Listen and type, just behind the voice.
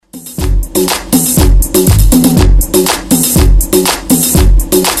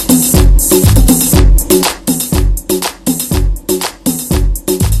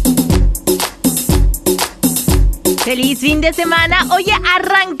fin de semana. Oye,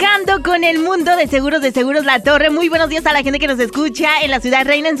 arrancando con el mundo de Seguros La Torre. Muy buenos días a la gente que nos escucha en la ciudad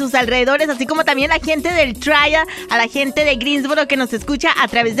reina, en sus alrededores, así como también a la gente del Triad, a la gente de Greensboro que nos escucha a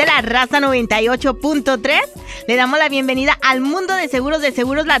través de la Raza 98.3. Le damos la bienvenida al mundo de Seguros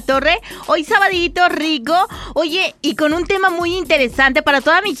La Torre. Hoy sabadito rico. Oye, y con un tema muy interesante para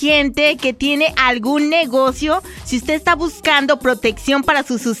toda mi gente que tiene algún negocio. Si usted está buscando protección para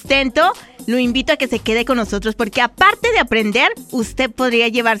su sustento, lo invito a que se quede con nosotros porque aparte de aprender, usted podría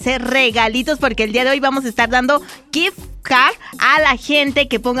llevarse regalitos porque el día de hoy vamos a estar dando gift card a la gente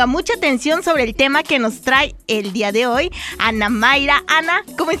que ponga mucha atención sobre el tema que nos trae el día de hoy. Ana Mayra. Ana,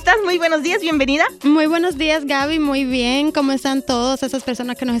 ¿cómo estás? Muy buenos días, bienvenida. Muy buenos días, Gaby, muy bien. ¿Cómo están todas esas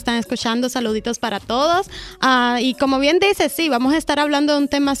personas que nos están escuchando? Saluditos para todos. Y como bien dices, sí, vamos a estar hablando de un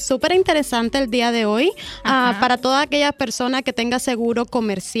tema súper interesante el día de hoy para toda aquella persona que tenga seguro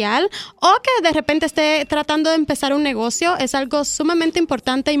comercial o que de repente esté tratando de empezar un negocio. Es algo sumamente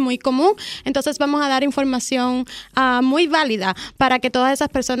importante y muy común. Entonces vamos a dar información muy válida para que todas esas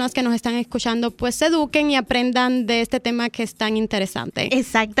personas que nos están escuchando pues se eduquen y aprendan de este tema que es tan interesante.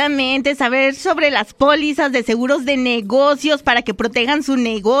 Exactamente, saber sobre las pólizas de seguros de negocios para que protejan su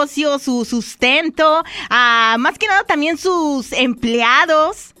negocio, su sustento, más que nada también sus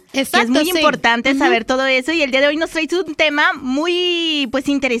empleados. Exacto, es muy importante saber todo eso y el día de hoy nos traes un tema muy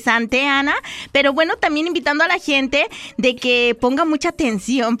interesante, Ana, pero bueno, también invitando a la gente de que ponga mucha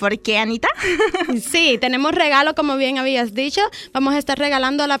atención, porque Anita. Sí, tenemos regalo, como bien habías dicho. Vamos a estar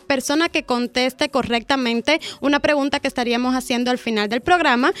regalando a la persona que conteste correctamente una pregunta que estaríamos haciendo al final del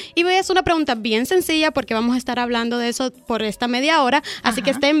programa, y es una pregunta bien sencilla porque vamos a estar hablando de eso por esta media hora, así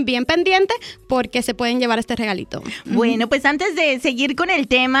que estén bien pendientes porque se pueden llevar este regalito. Bueno, pues antes de seguir con el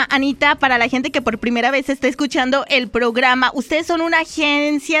tema, Anita, para la gente que por primera vez está escuchando el programa, ustedes son una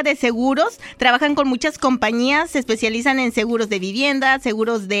agencia de seguros, trabajan con muchas compañías, se especializan en seguros de vivienda,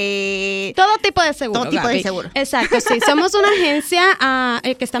 seguros de... todo tipo de seguro. Todo tipo de seguro. Exacto, sí. Somos una agencia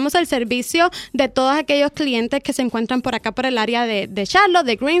que estamos al servicio de todos aquellos clientes que se encuentran por acá, por el área de Charlotte,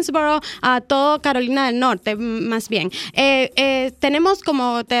 de Greensboro, todo Carolina del Norte, más bien. Tenemos,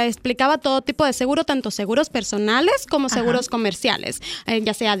 como te explicaba, todo tipo de seguro, tanto seguros personales como seguros comerciales,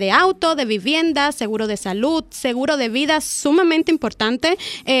 ya sea de auto, de vivienda, seguro de salud, seguro de vida, sumamente importante,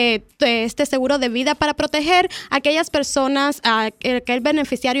 este seguro de vida para proteger a aquellas personas, que el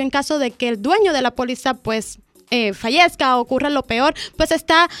beneficiario, en caso de que el dueño de la póliza pues fallezca o ocurra lo peor, pues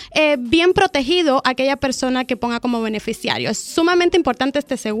está bien protegido aquella persona que ponga como beneficiario. Es sumamente importante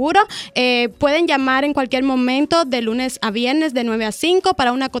este seguro. Pueden llamar en cualquier momento de lunes a viernes de 9 a 5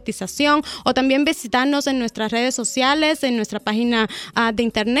 para una cotización, o también visitarnos en nuestras redes sociales, en nuestra página de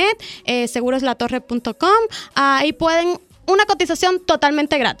internet, seguroslatorre.com, y pueden una cotización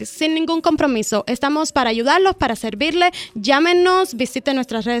totalmente gratis, sin ningún compromiso. Estamos para ayudarlos, para servirle. Llámenos, visiten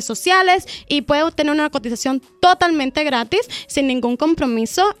nuestras redes sociales y pueden obtener una cotización totalmente gratis, sin ningún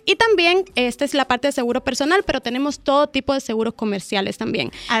compromiso. Y también, esta es la parte de seguro personal, pero tenemos todo tipo de seguros comerciales también.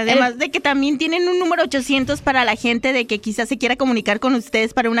 Además de que también tienen un número 800 para la gente de que quizás se quiera comunicar con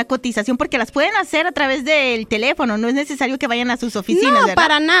ustedes para una cotización, porque las pueden hacer a través del teléfono. No es necesario que vayan a sus oficinas, No, ¿verdad?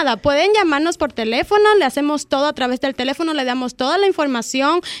 para nada. Pueden llamarnos por teléfono, le hacemos todo a través del teléfono, le damos toda la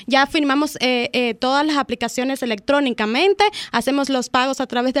información, ya firmamos todas las aplicaciones electrónicamente, hacemos los pagos a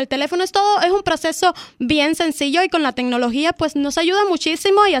través del teléfono. Es un proceso bien sencillo y con la tecnología pues nos ayuda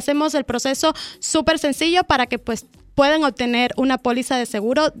muchísimo y hacemos el proceso súper sencillo para que pues pueden obtener una póliza de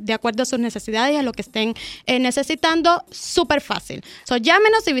seguro de acuerdo a sus necesidades y a lo que estén necesitando, súper fácil.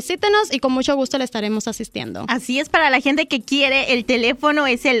 Llámenos y visítenos y con mucho gusto le estaremos asistiendo. Así es, para la gente que quiere, el teléfono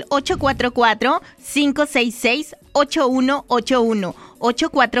es el 844-566-8181.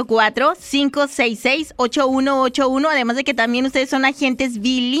 844-566-8181, además de que también ustedes son agentes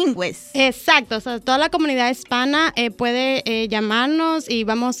bilingües. Exacto, toda la comunidad hispana puede llamarnos y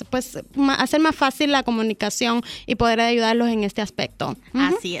vamos pues a hacer más fácil la comunicación y poder ayudarlos en este aspecto.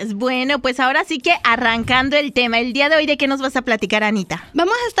 Así es. Bueno, pues ahora sí que arrancando el tema, el día de hoy, ¿de qué nos vas a platicar, Anita?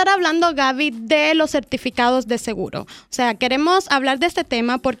 Vamos a estar hablando, Gaby, de los certificados de seguro. O sea, queremos hablar de este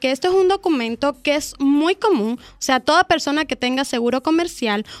tema porque esto es un documento que es muy común. O sea, toda persona que tenga seguro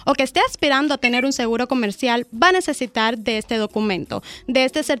comercial o que esté aspirando a tener un seguro comercial va a necesitar de este documento, de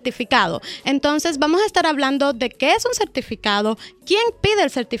este certificado. Entonces, vamos a estar hablando de qué es un certificado, quién pide el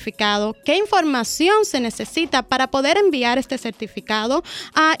certificado, qué información se necesita para poder enviar este certificado.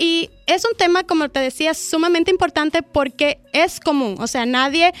 Y es un tema, como te decía, sumamente importante porque es común. O sea,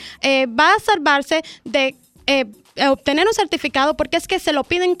 nadie va a salvarse de obtener un certificado porque es que se lo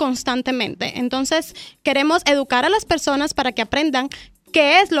piden constantemente. Entonces, queremos educar a las personas para que aprendan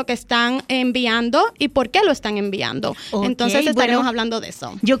qué es lo que están enviando y por qué lo están enviando. Okay, entonces estaremos hablando de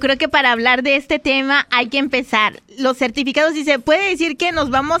eso. Yo creo que para hablar de este tema hay que empezar. Los certificados, y se puede decir que nos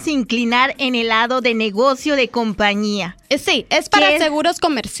vamos a inclinar en el lado de negocio de compañía. Sí, es para seguros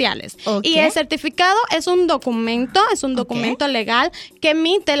comerciales. Okay. Y el certificado es un documento legal que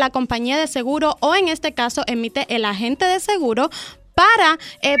emite la compañía de seguro, o en este caso emite el agente de seguro, para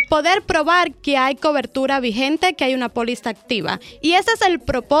poder probar que hay cobertura vigente, que hay una póliza activa. Y ese es el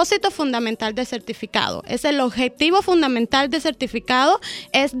propósito fundamental del certificado. Es el objetivo fundamental del certificado,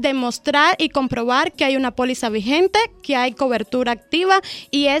 es demostrar y comprobar que hay una póliza vigente, que hay cobertura activa,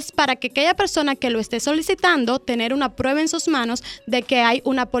 y es para que aquella persona que lo esté solicitando tener una prueba en sus manos de que hay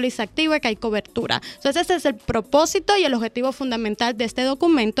una póliza activa y que hay cobertura. Entonces ese es el propósito y el objetivo fundamental de este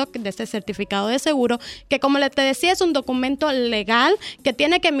documento, de este certificado de seguro, que como te decía es un documento legal que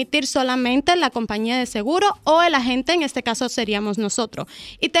tiene que emitir solamente la compañía de seguro o el agente, en este caso seríamos nosotros.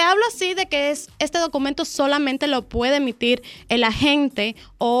 Y te hablo así de que este documento solamente lo puede emitir el agente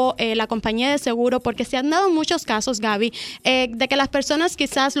o la compañía de seguro, porque se han dado muchos casos, Gaby, de que las personas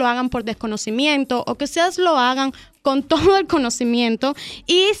quizás lo hagan por desconocimiento o quizás lo hagan con todo el conocimiento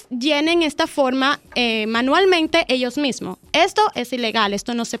y llenen esta forma manualmente ellos mismos. Esto es ilegal,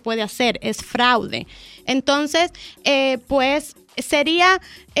 esto no se puede hacer, es fraude. Entonces, pues sería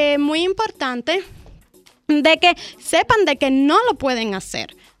muy importante de que sepan de que no lo pueden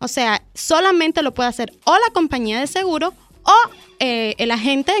hacer. O sea, solamente lo puede hacer o la compañía de seguro o el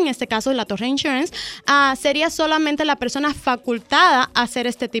agente, en este caso la Torre Insurance, sería solamente la persona facultada a hacer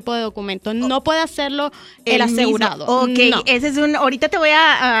este tipo de documento. No puede hacerlo el asegurado. Ok, no. Ese es ahorita te voy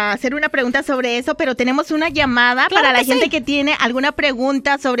a hacer una pregunta sobre eso, pero tenemos una llamada para la gente que tiene alguna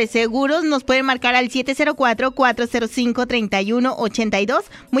pregunta sobre seguros. Nos pueden marcar al 704-405-3182.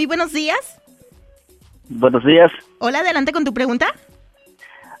 Muy buenos días. Buenos días. Hola, adelante con tu pregunta.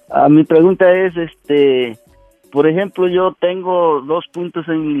 Mi pregunta es, por ejemplo, yo tengo 2 puntos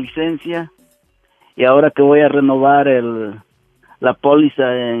en mi licencia y ahora que voy a renovar la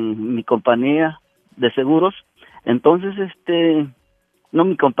póliza en mi compañía de seguros, entonces, no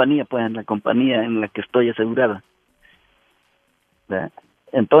mi compañía, pues en la compañía en la que estoy asegurada. ¿Verdad?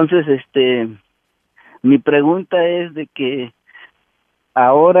 Entonces, mi pregunta es de que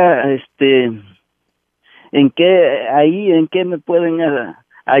ahora, ¿en qué me pueden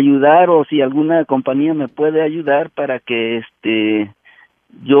ayudar, o si alguna compañía me puede ayudar para que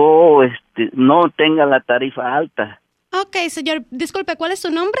yo no tenga la tarifa alta? Ok, señor, disculpe, ¿cuál es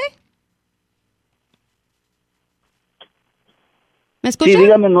su nombre? ¿Me escucha? Sí,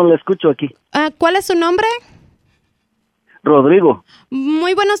 dígame, no lo escucho aquí. ¿Cuál es su nombre? Rodrigo.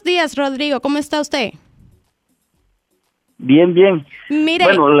 Muy buenos días, Rodrigo, ¿cómo está usted? Bien, bien. Mire,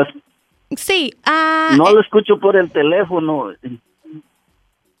 bueno, sí. No lo escucho por el teléfono.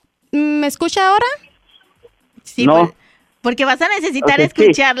 ¿Me escucha ahora? Sí, no. Porque vas a necesitar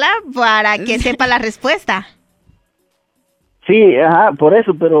escucharla para que sepa la respuesta. Sí, por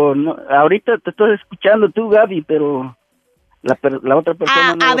eso, pero no, ahorita te estoy escuchando tú, Gaby, pero la otra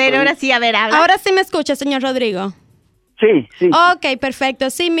persona no. A ver, ahora sí, habla. Ahora sí me escucha, señor Rodrigo. Sí, sí. Ok, perfecto.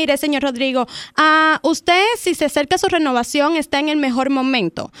 Sí, mire, señor Rodrigo, usted, si se acerca a su renovación, está en el mejor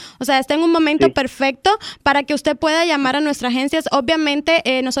momento. O sea, está en un momento perfecto para que usted pueda llamar a nuestras agencias. Obviamente,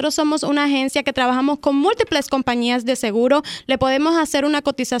 nosotros somos una agencia que trabajamos con múltiples compañías de seguro. Le podemos hacer una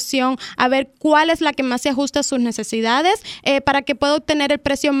cotización a ver cuál es la que más se ajusta a sus necesidades para que pueda obtener el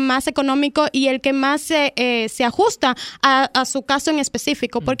precio más económico y el que más se ajusta a su caso en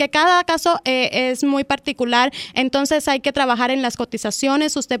específico, porque cada caso es muy particular. Entonces, hay que trabajar en las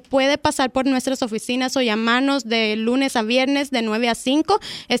cotizaciones. Usted puede pasar por nuestras oficinas o llamarnos de lunes a viernes de 9 a 5.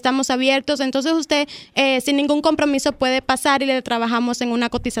 Estamos abiertos. Entonces usted sin ningún compromiso puede pasar y le trabajamos en una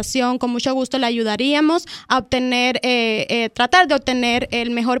cotización. Con mucho gusto le ayudaríamos a obtener, tratar de obtener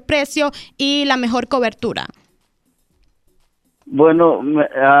el mejor precio y la mejor cobertura. Bueno,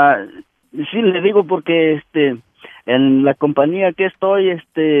 sí le digo porque en la compañía que estoy,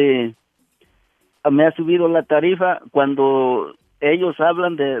 me ha subido la tarifa cuando ellos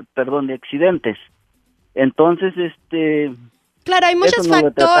hablan de accidentes. Entonces, claro, hay muchos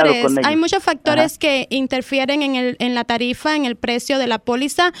factores, Ajá. que interfieren en la tarifa, en el precio de la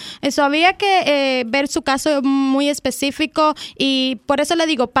póliza. Eso había que ver su caso muy específico y por eso le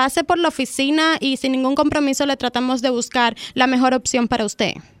digo, pase por la oficina y sin ningún compromiso le tratamos de buscar la mejor opción para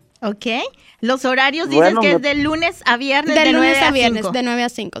usted. Ok. Los horarios dices que es de lunes a viernes de 9 a 5. De 9 a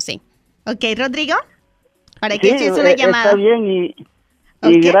 5, sí. Ok, Rodrigo, para que eches una llamada. Está bien y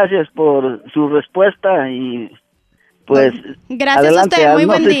gracias por su respuesta y Pues gracias adelante, a usted, muy no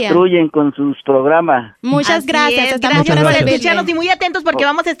buen se día. instruyen con sus programas. Muchas Así gracias. es, Estamos gracias para por servirle. escucharnos y muy atentos porque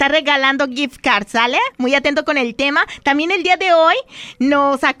vamos a estar regalando gift cards, ¿sale? Muy atento con el tema. También el día de hoy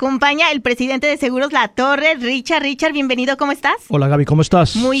nos acompaña el presidente de Seguros La Torre, Richard. Richard, bienvenido, ¿cómo estás? Hola Gaby, ¿cómo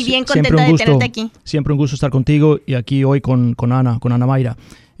estás? Muy bien, Siempre contenta un de gusto, tenerte aquí. Siempre un gusto estar contigo y aquí hoy con Ana Mayra.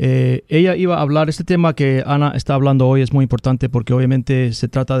 Ella iba a hablar, este tema que Ana está hablando hoy es muy importante porque obviamente se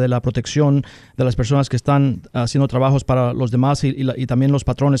trata de la protección de las personas que están haciendo trabajos para los demás y también los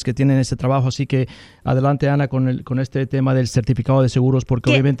patrones que tienen este trabajo. Así que adelante, Ana, con este tema del certificado de seguros,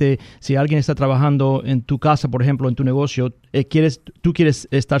 porque obviamente si alguien está trabajando en tu casa, por ejemplo, en tu negocio, tú quieres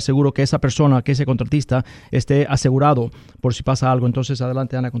estar seguro que esa persona, que ese contratista esté asegurado por si pasa algo. Entonces,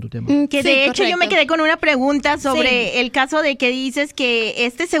 adelante, Ana, con tu tema. Que Sí, de hecho yo correcto. me quedé con una pregunta sobre el caso de que dices que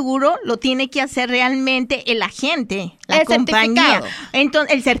este seguro lo tiene que hacer realmente el agente, la El compañía. certificado.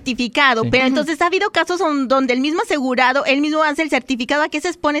 Entonces, el certificado. Sí. Pero entonces ha habido casos donde el mismo asegurado, él mismo hace el certificado. ¿A qué se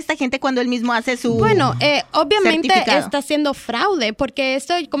expone esta gente cuando él mismo hace su Bueno, obviamente certificado? está haciendo fraude, porque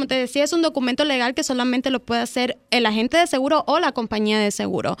esto, como te decía, es un documento legal que solamente lo puede hacer el agente de seguro o la compañía de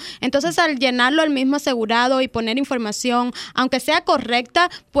seguro. Entonces, al llenarlo el mismo asegurado y poner información, aunque sea correcta,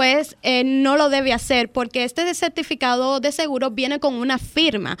 pues no lo debe hacer, porque este certificado de seguro viene con una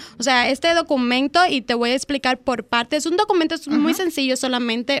firma. O sea, este documento, y te voy a explicar por partes, un documento es muy sencillo,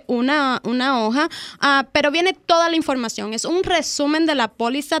 solamente una hoja, pero viene toda la información. Es un resumen de la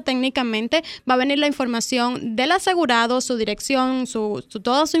póliza técnicamente. Va a venir la información del asegurado, su dirección,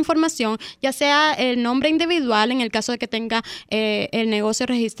 toda su información, ya sea el nombre individual en el caso de que tenga el negocio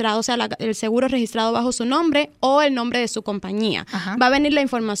registrado, o sea, el seguro registrado bajo su nombre o el nombre de su compañía. Ajá. Va a venir la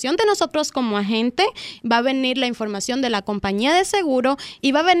información de nosotros como agente, va a venir la información de la compañía de seguro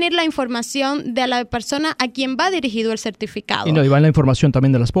y va a venir la información de la persona a quien va dirigido el certificado. Y va en la información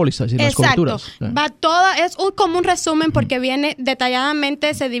también de las pólizas y las Exacto. coberturas. Va toda, es como un resumen porque viene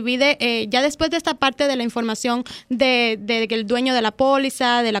detalladamente, se divide ya después de esta parte de la información de que el dueño de la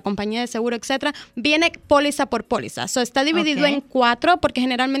póliza, de la compañía de seguro, etcétera, viene póliza por póliza. Está dividido en 4 porque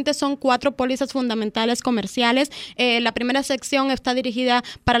generalmente son 4 pólizas fundamentales comerciales. La primera sección está dirigida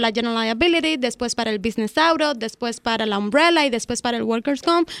para la General Liability, después para el Business Auto, después para la Umbrella y después para el Workers'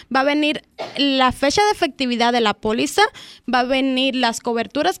 Comp. Va a venir la fecha de efectividad de la póliza, va a venir las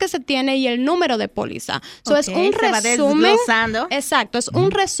coberturas que se tiene y el número de póliza. Es un se va resumen. desglosando. Exacto, es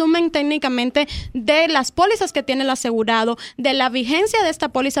un resumen técnicamente de las pólizas que tiene el asegurado, de la vigencia de esta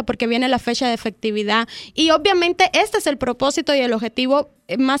póliza porque viene la fecha de efectividad y obviamente este es el propósito y el objetivo,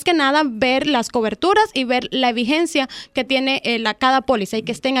 más que nada ver las coberturas y ver la vigencia que tiene cada póliza y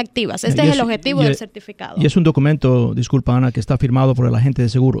que estén activas. Este es el objetivo del certificado. Y es un documento, disculpa Ana, que está firmado por el agente de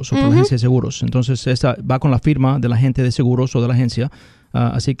seguros o por la agencia de seguros. Entonces, esta va con la firma del agente de seguros o de la agencia.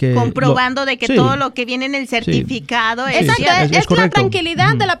 Así que comprobando de que sí. todo lo que viene en el certificado es Exacto, cierto. es la correcto.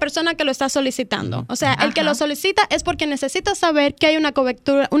 tranquilidad de la persona que lo está solicitando. O sea, el que lo solicita es porque necesita saber que hay una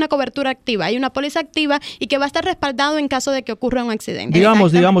cobertura activa, hay una póliza activa y que va a estar respaldado en caso de que ocurra un accidente.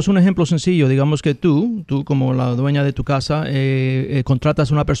 Digamos un ejemplo sencillo, digamos que tú como la dueña de tu casa, contratas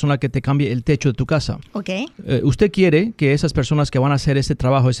a una persona que te cambie el techo de tu casa. Ok. Usted quiere que esas personas que van a hacer ese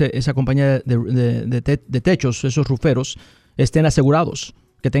trabajo, esa compañía de techos, esos ruferos, estén asegurados,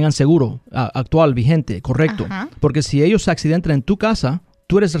 que tengan seguro actual, vigente, correcto. Ajá. Porque si ellos se accidentan en tu casa,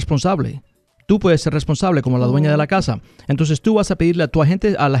 tú eres responsable. Tú puedes ser responsable como la dueña de la casa. Entonces tú vas a pedirle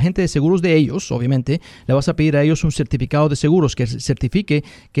a la gente de seguros de ellos, obviamente, le vas a pedir a ellos un certificado de seguros que certifique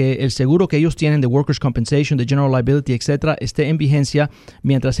que el seguro que ellos tienen de Workers' Compensation, de General Liability, etcétera, esté en vigencia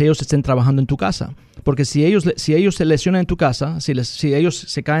mientras ellos estén trabajando en tu casa. Porque si ellos se lesionan en tu casa, si ellos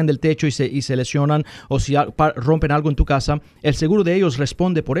se caen del techo y se lesionan o si rompen algo en tu casa, el seguro de ellos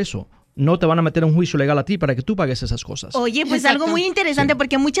responde por eso. No te van a meter un juicio legal a ti para que tú pagues esas cosas. Oye, pues Exacto. algo muy interesante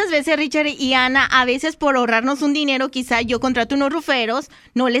porque muchas veces, Richard y Ana, a veces por ahorrarnos un dinero, quizá yo contrato unos ruferos,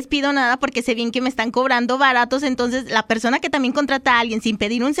 no les pido nada porque sé bien que me están cobrando baratos, entonces la persona que también contrata a alguien sin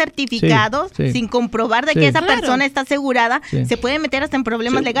pedir un certificado, Sí. sin comprobar de Sí. que esa Claro. persona está asegurada, Sí. se puede meter hasta en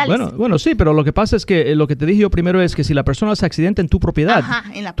problemas Sí, legales. Bueno, sí, pero lo que pasa es que lo que te dije yo primero es que si la persona se accidenta en tu propiedad, Ajá,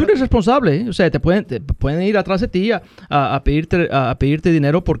 en la tú eres responsable. O sea, te pueden ir atrás de ti a pedirte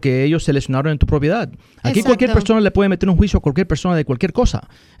dinero porque ellos se lesionaron en tu propiedad. Aquí Exacto. cualquier persona le puede meter un juicio a cualquier persona de cualquier cosa.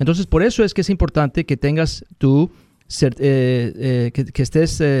 Entonces, por eso es que es importante que tengas tú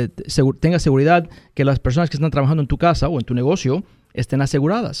tengas seguridad que las personas que están trabajando en tu casa o en tu negocio estén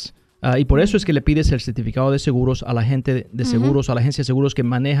aseguradas. Y por eso es que le pides el certificado de seguros a la gente de seguros, a la agencia de seguros que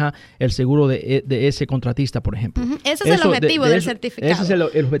maneja el seguro de ese contratista, por ejemplo. Ese es el objetivo del certificado. Ese es el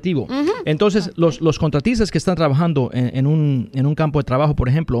objetivo. Entonces, los contratistas que están trabajando en un campo de trabajo, por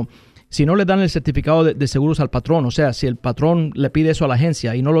ejemplo, si no le dan el certificado de seguros al patrón, o sea, si el patrón le pide eso a la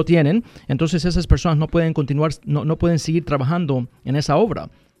agencia y no lo tienen, entonces esas personas no pueden continuar, no pueden seguir trabajando en esa obra,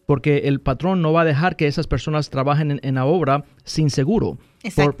 porque el patrón no va a dejar que esas personas trabajen en la obra sin seguro,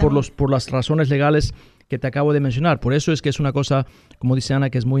 por las razones legales que te acabo de mencionar. Por eso es que es una cosa, como dice Ana,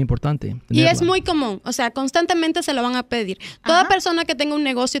 que es muy importante tenerla. Y es muy común, o sea, constantemente se lo van a pedir. Toda persona que tenga un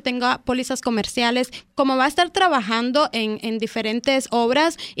negocio y tenga pólizas comerciales, como va a estar trabajando en diferentes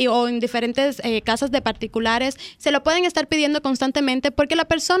obras o en diferentes casas de particulares, se lo pueden estar pidiendo constantemente porque la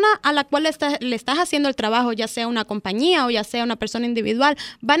persona a la cual le estás haciendo el trabajo, ya sea una compañía o ya sea una persona individual,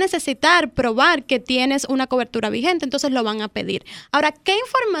 va a necesitar probar que tienes una cobertura vigente, entonces lo van a pedir. Ahora, ¿qué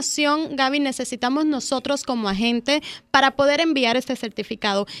información, Gaby, necesitamos nosotros como agente para poder enviar este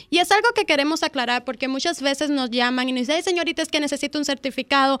certificado? Y es algo que queremos aclarar porque muchas veces nos llaman y nos dicen, señorita, es que necesito un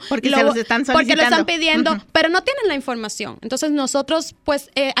certificado. Porque se los están solicitando. Porque lo están pidiendo, pero no tienen la información. Entonces nosotros, pues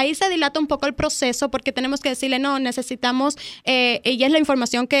ahí se dilata un poco el proceso porque tenemos que decirle, no, necesitamos, y es la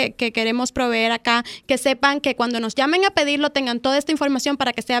información que queremos proveer acá, que sepan que cuando nos llamen a pedirlo tengan toda esta información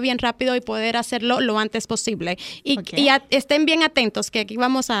para que sea bien rápido y poder hacerlo lo antes posible. Y estén bien atentos, que aquí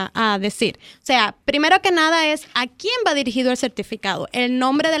vamos a decir. O sea, primero que nada es a quién va dirigido el certificado, el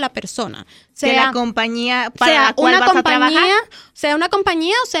nombre de la persona. De la compañía para la cual vas a trabajar. Sea una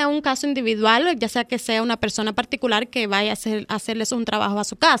compañía o sea un caso individual, ya sea que sea una persona particular que vaya a hacerles un trabajo a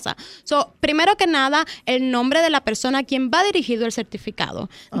su casa. Primero que nada, el nombre de la persona a quien va dirigido el certificado.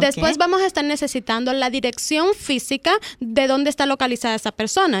 Después vamos a estar necesitando la dirección física de dónde está localizada esa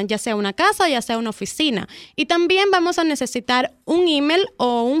persona, ya sea una casa o ya sea una oficina. Y también vamos a necesitar un email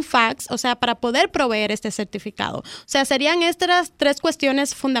o un fax, o sea, para poder proveer este certificado. O sea, serían estas 3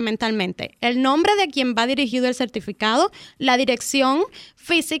 cuestiones fundamentalmente. El nombre de quien va dirigido el certificado, la dirección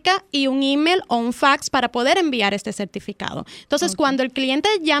física y un email o un fax para poder enviar este certificado. Entonces, cuando el cliente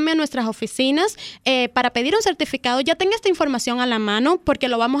llame a nuestras oficinas para pedir un certificado, ya tenga esta información a la mano porque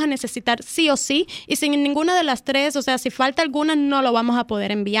lo vamos a necesitar sí o sí y sin ninguna de las 3, o sea, si falta alguna, no lo vamos a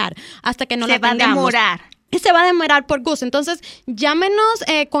poder enviar hasta que no la tengamos. Se va a demorar. Y se va a demorar por gusto. Entonces, llámenos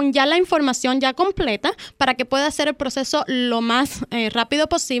con ya la información ya completa para que pueda hacer el proceso lo más rápido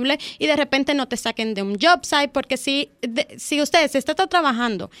posible y de repente no te saquen de un job site, porque si usted se está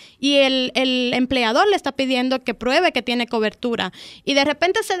trabajando y el empleador le está pidiendo que pruebe que tiene cobertura y de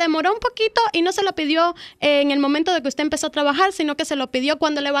repente se demoró un poquito y no se lo pidió en el momento de que usted empezó a trabajar, sino que se lo pidió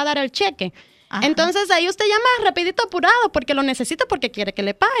cuando le va a dar el cheque. Ajá. Entonces ahí usted llama rapidito apurado porque lo necesita, porque quiere que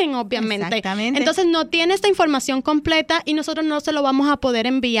le paguen, obviamente. Exactamente. Entonces no tiene esta información completa y nosotros no se lo vamos a poder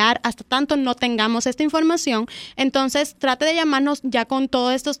enviar hasta tanto no tengamos esta información. Entonces trate de llamarnos ya con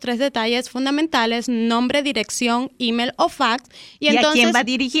todos estos 3 detalles fundamentales: nombre, dirección, email o fax. ¿Y entonces, a quién va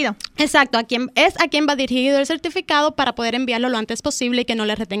dirigido? Exacto, a quién va dirigido el certificado para poder enviarlo lo antes posible y que no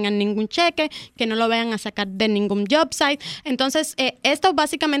le retengan ningún cheque, que no lo vayan a sacar de ningún job site. Entonces esto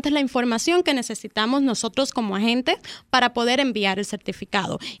básicamente es la información que necesitamos nosotros como agentes para poder enviar el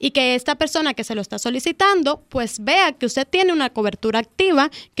certificado y que esta persona que se lo está solicitando pues vea que usted tiene una cobertura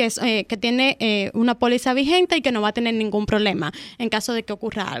activa, que tiene una póliza vigente y que no va a tener ningún problema en caso de que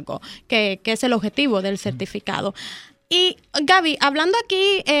ocurra algo, que es el objetivo del certificado. Y Gaby, hablando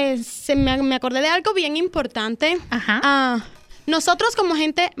aquí, me acordé de algo bien importante. Ajá. Nosotros como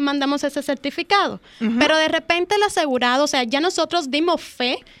agente mandamos ese certificado, pero de repente el asegurado, o sea, ya nosotros dimos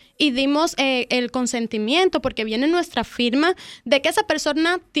fe y dimos el consentimiento porque viene nuestra firma de que esa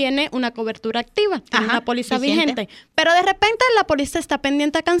persona tiene una cobertura activa, tiene una póliza vigente, pero de repente la póliza está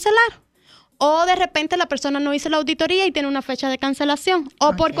pendiente a cancelar. O de repente la persona no hizo la auditoría y tiene una fecha de cancelación.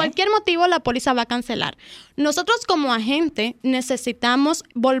 O por cualquier motivo la póliza va a cancelar. Nosotros como agente necesitamos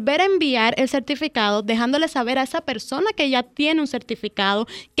volver a enviar el certificado dejándole saber a esa persona que ya tiene un certificado,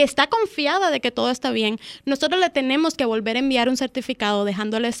 que está confiada de que todo está bien. Nosotros le tenemos que volver a enviar un certificado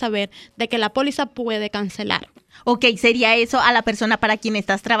dejándole saber de que la póliza puede cancelar. Ok, sería eso a la persona para quien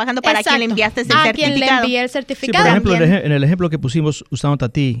estás trabajando, para quien le enviaste ese certificado. A quien le envié el certificado. Sí, por ejemplo, en el ejemplo que pusimos usándote a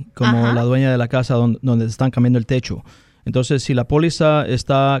ti como la dueña de la casa donde están cambiando el techo. Entonces, si la póliza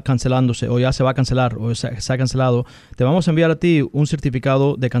está cancelándose o ya se va a cancelar o se ha cancelado, te vamos a enviar a ti un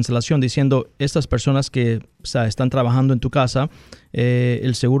certificado de cancelación diciendo estas personas que están trabajando en tu casa,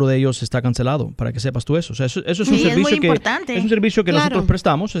 el seguro de ellos está cancelado, para que sepas tú eso. O sea, eso es un servicio es un servicio que nosotros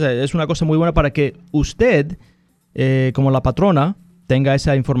prestamos. O sea, es una cosa muy buena para que usted, como la patrona, tenga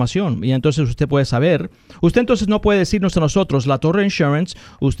esa información y entonces usted puede saber. Usted entonces no puede decirnos a nosotros, La Torre Insurance,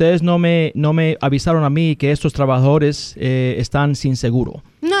 ustedes no me avisaron a mí que estos trabajadores están sin seguro.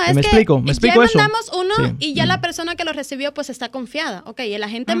 No, es ¿Me que explico ya eso? mandamos uno Sí. y ya la persona que lo recibió pues está confiada. Ok, el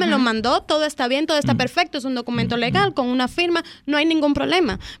agente me lo mandó, todo está bien, todo está perfecto, es un documento legal con una firma, no hay ningún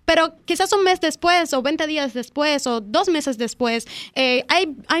problema. Pero quizás un mes después o 20 días después o 2 meses después,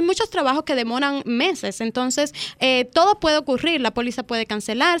 hay muchos trabajos que demoran meses. Entonces, todo puede ocurrir. La póliza puede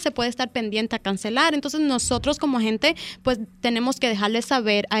cancelarse, puede estar pendiente a cancelar. Entonces, nosotros como agente pues tenemos que dejarle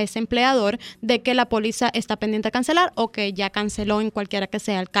saber a ese empleador de que la póliza está pendiente a cancelar o que ya canceló en cualquiera que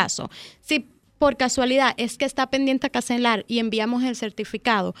sea el caso. Si por casualidad es que está pendiente a cancelar y enviamos el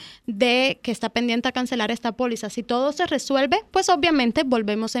certificado de que está pendiente a cancelar esta póliza, si todo se resuelve, pues obviamente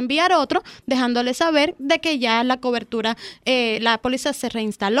volvemos a enviar otro, dejándole saber de que ya la cobertura, la póliza se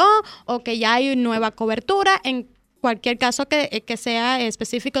reinstaló o que ya hay nueva cobertura en cualquier caso que sea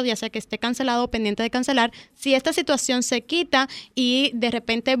específico, ya sea que esté cancelado o pendiente de cancelar. Si esta situación se quita y de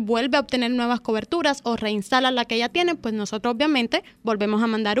repente vuelve a obtener nuevas coberturas o reinstala la que ya tiene, pues nosotros obviamente volvemos a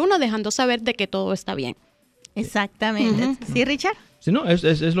mandar uno dejando saber de que todo está bien. Exactamente. ¿Sí, Richard? Sí, no,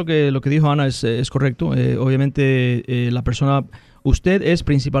 es lo que dijo Ana, es correcto. Obviamente la persona, usted es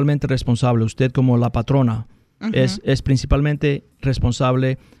principalmente responsable, usted como la patrona es principalmente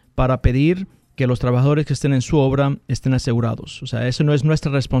responsable para pedir que los trabajadores que estén en su obra estén asegurados. O sea, eso no es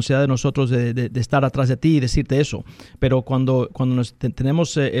nuestra responsabilidad de nosotros de estar atrás de ti y decirte eso. Pero cuando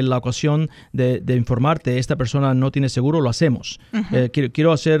tenemos la ocasión de informarte, esta persona no tiene seguro, lo hacemos.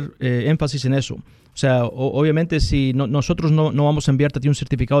 Quiero hacer énfasis en eso. O sea, obviamente si nosotros no vamos a enviarte a ti un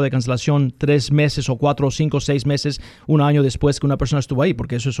certificado de cancelación 3 meses o 4 o 5 o 6 meses, un año después que una persona estuvo ahí,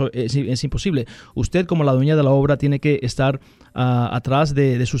 porque eso es imposible. Usted como la dueña de la obra tiene que estar atrás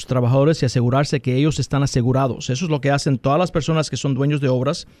de sus trabajadores y asegurarse que ellos están asegurados. Eso es lo que hacen todas las personas que son dueños de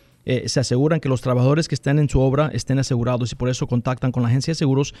obras. Se aseguran que los trabajadores que estén en su obra estén asegurados y por eso contactan con la agencia de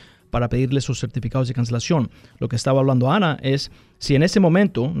seguros para pedirles sus certificados de cancelación. Lo que estaba hablando Ana es, si en ese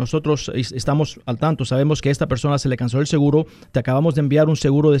momento nosotros estamos al tanto, sabemos que a esta persona se le canceló el seguro, te acabamos de enviar un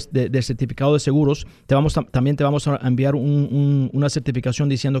seguro de certificado de seguros, también te vamos a enviar una certificación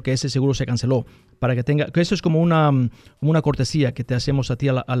diciendo que ese seguro se canceló, para que tenga, que eso es como una cortesía que te hacemos a ti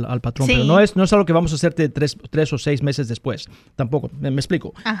al patrón, Sí. pero no es algo que vamos a hacerte 3 o 6 meses después, tampoco, me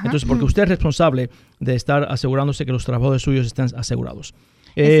explico. Ajá. Entonces, porque usted es responsable de estar asegurándose que los trabajadores suyos estén asegurados.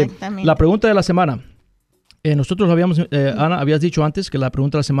 Exactamente. La pregunta de la semana. Nosotros Ana, habías dicho antes que la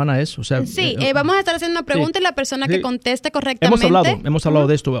pregunta de la semana es, o sea... Sí, vamos a estar haciendo una pregunta y la persona que conteste correctamente... Hemos hablado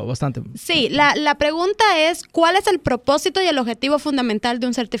de esto bastante. Sí, la pregunta es, ¿cuál es el propósito y el objetivo fundamental de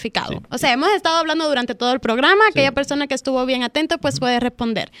un certificado? Sí. O sea, hemos estado hablando durante todo el programa, aquella persona que estuvo bien atenta pues puede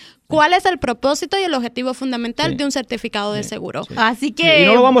responder. ¿Cuál es el propósito y el objetivo fundamental de un certificado de seguro? Sí. Así que... Y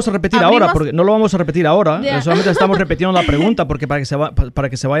no lo vamos a repetir ahora, porque no lo vamos a repetir ahora. Ya. Solamente estamos repitiendo la pregunta porque para que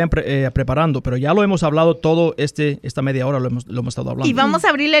se vayan preparando. Pero ya lo hemos hablado todo esta media hora, lo hemos estado hablando. Y vamos a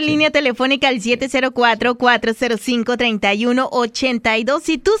abrir la línea telefónica al 704-405-3182.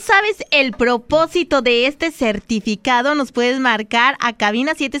 Si tú sabes el propósito de este certificado, nos puedes marcar a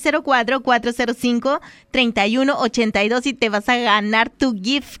cabina 704-405-3182 y te vas a ganar tu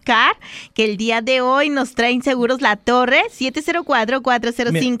gift card que el día de hoy nos traen Seguros La Torre,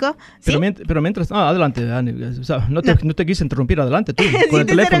 704-405. ¿Sí? Pero mientras... adelante, Dani. O sea, no te quise interrumpir. Adelante, tú, con el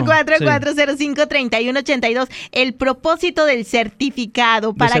teléfono. 704-405-3182. El propósito del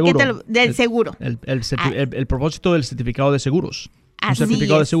certificado. ¿Para qué del seguro? El propósito del certificado de seguros. Así Un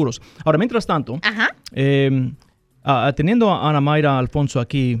certificado de es. seguros. Ahora, mientras tanto... Ajá. Teniendo a Ana Mayra Alfonso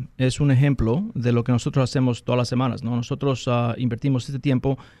aquí es un ejemplo de lo que nosotros hacemos todas las semanas, ¿no? Nosotros invertimos este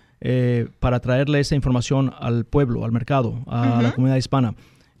tiempo para traerle esa información al pueblo, al mercado, a la comunidad hispana,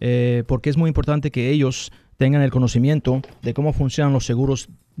 porque es muy importante que ellos tengan el conocimiento de cómo funcionan los seguros,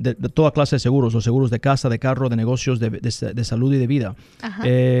 de toda clase de seguros, los seguros de casa, de carro, de negocios, de salud y de vida.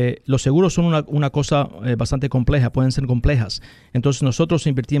 Los seguros son una cosa bastante compleja, pueden ser complejas. Entonces nosotros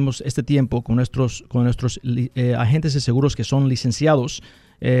invertimos este tiempo con nuestros agentes de seguros que son licenciados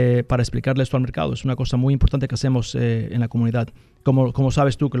para explicarle esto al mercado. Es una cosa muy importante que hacemos en la comunidad. Como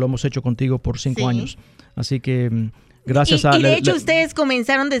sabes tú, que lo hemos hecho contigo por 5 años. Así que... Gracias y de hecho ustedes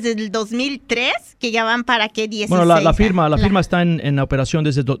comenzaron desde el 2003, que ya van para qué 16. Bueno, la firma está en operación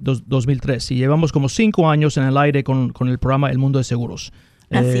desde 2003 y llevamos como 5 años en el aire con el programa El Mundo de Seguros.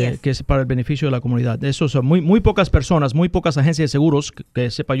 Que es para el beneficio de la comunidad. Eso son muy pocas personas, muy pocas agencias de seguros que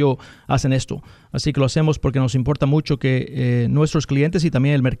sepa yo hacen esto. Así que lo hacemos porque nos importa mucho que nuestros clientes y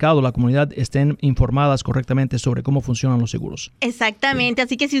también el mercado, la comunidad, estén informadas correctamente sobre cómo funcionan los seguros. Exactamente.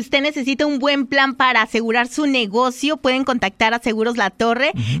 Así que si usted necesita un buen plan para asegurar su negocio, pueden contactar a Seguros La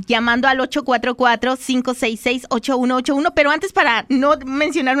Torre llamando al 844-566-8181. Pero antes, para no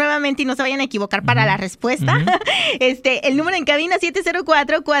mencionar nuevamente y no se vayan a equivocar para la respuesta, el número en cabina 704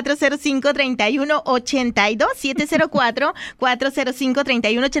 704-405-3182.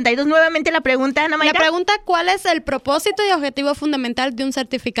 704-405-3182. Nuevamente la pregunta, Ana Mayra. La pregunta, ¿cuál es el propósito y objetivo fundamental de un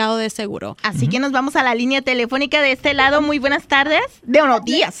certificado de seguro? Así que nos vamos a la línea telefónica de este lado. Muy buenas tardes.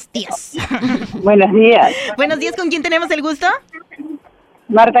 Días. Buenos días. Buenos días, ¿con quién tenemos el gusto?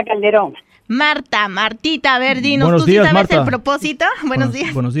 Marta Calderón. Martita, a ver, dinos, Buenos ¿tú días, sí sabes Marta. el propósito? Buenos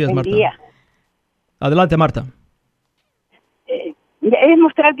días. Buenos días, Buen Marta. día. Adelante, Marta. Es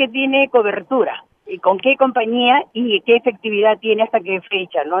mostrar que tiene cobertura. ¿Y con qué compañía y qué efectividad tiene hasta qué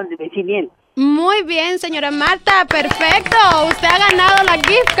fecha, ¿no? De vencimiento. Muy bien, señora Marta, perfecto. Usted ha ganado la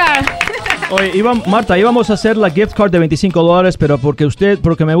gift card. Oye, Marta, íbamos a hacer la gift card de $25, pero porque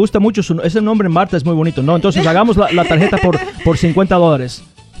me gusta mucho ese nombre Marta es muy bonito, ¿no? Entonces hagamos la tarjeta por $50.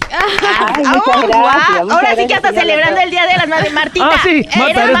 Ay, muchas Wow. gracias. Ahora sí que está celebrando el Día de las Madres. Martita, Sí,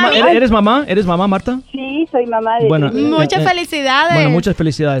 Marta, ¿eres mami? ¿Eres mamá, Marta? Sí, soy mamá de Bueno, tres niños. Muchas felicidades. Bueno, muchas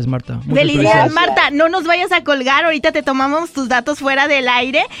felicidades, Marta. Muchas Felicidades, Marta. No nos vayas a colgar. Ahorita te tomamos tus datos fuera del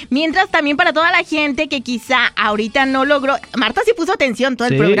aire. Mientras, también para toda la gente que quizá ahorita no logró. Marta sí puso atención todo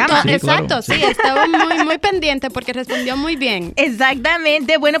el Sí, programa. sí, Exacto, claro, sí, estaba muy pendiente porque respondió muy bien.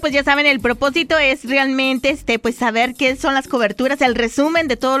 Exactamente. Bueno, pues ya saben, el propósito es realmente pues saber qué son las coberturas, el resumen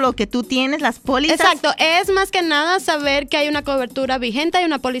de todo lo que tú tienes, las pólizas. Exacto, es más que nada saber que hay una cobertura vigente, hay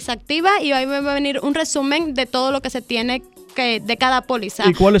una póliza activa y ahí va a venir un resumen de todo lo que se tiene de cada póliza.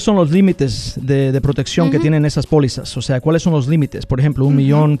 ¿Y cuáles son los límites de protección que tienen esas pólizas? O sea, ¿cuáles son los límites? Por ejemplo,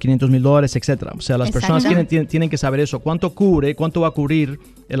 $1,500,000, etcétera. O sea, las personas tienen que saber eso. ¿Cuánto va a cubrir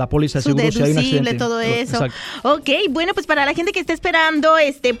la póliza de Su seguro si hay un deducible, accidente? todo eso. Exacto. Ok, bueno, pues para la gente que está esperando,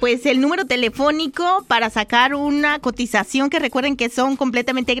 pues el número telefónico para sacar una cotización, que recuerden que son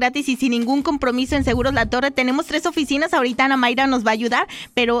completamente gratis y sin ningún compromiso en Seguros La Torre. Tenemos 3 oficinas, ahorita Ana Mayra nos va a ayudar,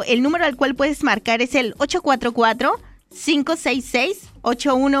 pero el número al cual puedes marcar es el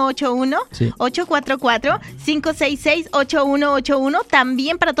 844-566-8181, Sí. 844-566-8181.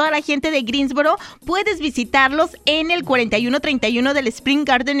 También para toda la gente de Greensboro, puedes visitarlos en el 4131 del Spring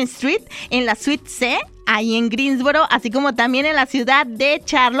Garden Street, en la Suite C, ahí en Greensboro, así como también en la ciudad de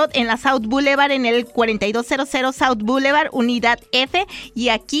Charlotte, en la South Boulevard, en el 4200 South Boulevard, Unidad F, y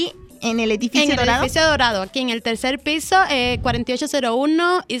aquí en el edificio dorado. En el edificio dorado, aquí en el tercer piso,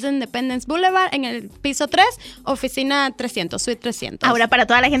 4801 East Independence Boulevard, en el piso 3, oficina 300, suite 300. Ahora, para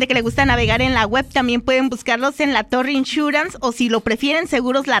toda la gente que le gusta navegar en la web, también pueden buscarlos en La Torre Insurance, o si lo prefieren,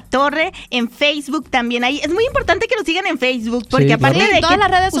 Seguros La Torre, en Facebook también. Ahí es muy importante que lo sigan en Facebook, porque Sí, aparte claro. de todas que las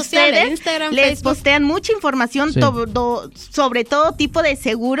redes sociales, ustedes Instagram, les Facebook. postean mucha información Sí. sobre todo tipo de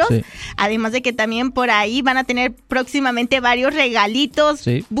seguros, Sí. además de que también por ahí van a tener próximamente varios regalitos.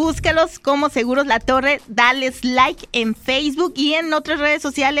 Sí. Búscalos como Seguros La Torre, dales like en Facebook y en otras redes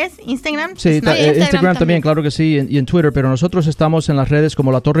sociales, Instagram. Sí, Instagram Instagram también, también. claro que sí, y en Twitter, pero nosotros estamos en las redes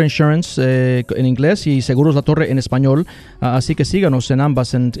como La Torre Insurance en inglés y Seguros La Torre en español, así que síganos en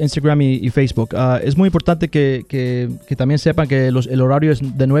ambas, en Instagram y Facebook. Es muy importante que también sepan que el horario es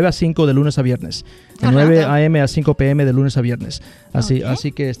de 9 a 5 de lunes a viernes, de 9 a.m. a 5 p.m. de lunes a viernes,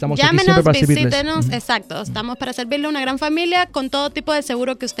 así que estamos aquí siempre Llámenos, para servirles. visítenos, exacto, estamos para servirle a una gran familia con todo tipo de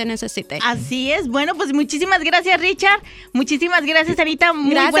seguro que usted necesite. Así es. Bueno, pues muchísimas gracias, Richard. Muchísimas gracias, Anita. Muy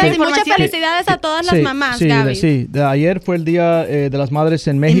buena Gracias y muchas información. felicidades a todas las mamás, sí, Gaby. Sí, ayer fue el Día de las Madres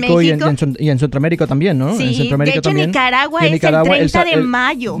en México, y México? en Centroamérica también, ¿no? Sí, en Centroamérica de hecho, en también. Nicaragua Y en es el 30 de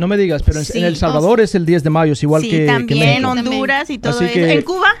mayo. No me digas, pero Sí. en El Salvador es el 10 de mayo, es igual Sí, que también México. Honduras y todo Así eso. que- ¿En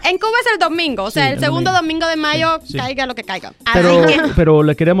Cuba? En Cuba es el domingo, o sea, Sí, el segundo domingo de mayo, Sí. caiga lo que caiga. Pero, Así que- pero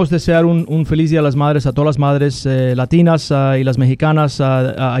le queremos desear un feliz Día a las Madres, a todas las madres latinas y las mexicanas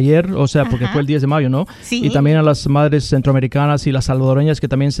ayer, o sea, porque Ajá. fue el 10 de mayo, ¿no? Sí. Y también a las madres centroamericanas y las salvadoreñas que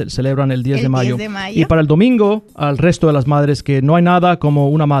también celebran el 10 El de mayo. 10 de mayo. Y para el domingo, al resto de las madres, que no hay nada como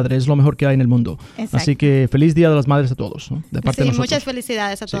una madre, es lo mejor que hay en el mundo. Exacto. Así que feliz Día de las Madres a todos, ¿no? De parte Sí, de nosotros. muchas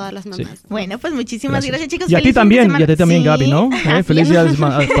felicidades a todas las sí. mamás. Bueno, pues muchísimas gracias, chicos. Y a ti Feliz fin de también, semana. Sí, Gaby, ¿no? así Feliz es. Día de las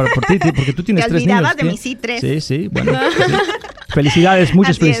Madres por ti, porque tú tienes Te 3 niños. olvidabas de ¿sí? mí, sí, 3. Sí, bueno. Sí. Felicidades,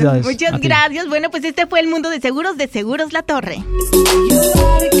 muchas Así es. felicidades. Muchas a ti. gracias. Bueno, pues este fue el mundo de Seguros La Torre. You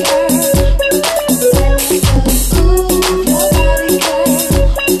gotta care.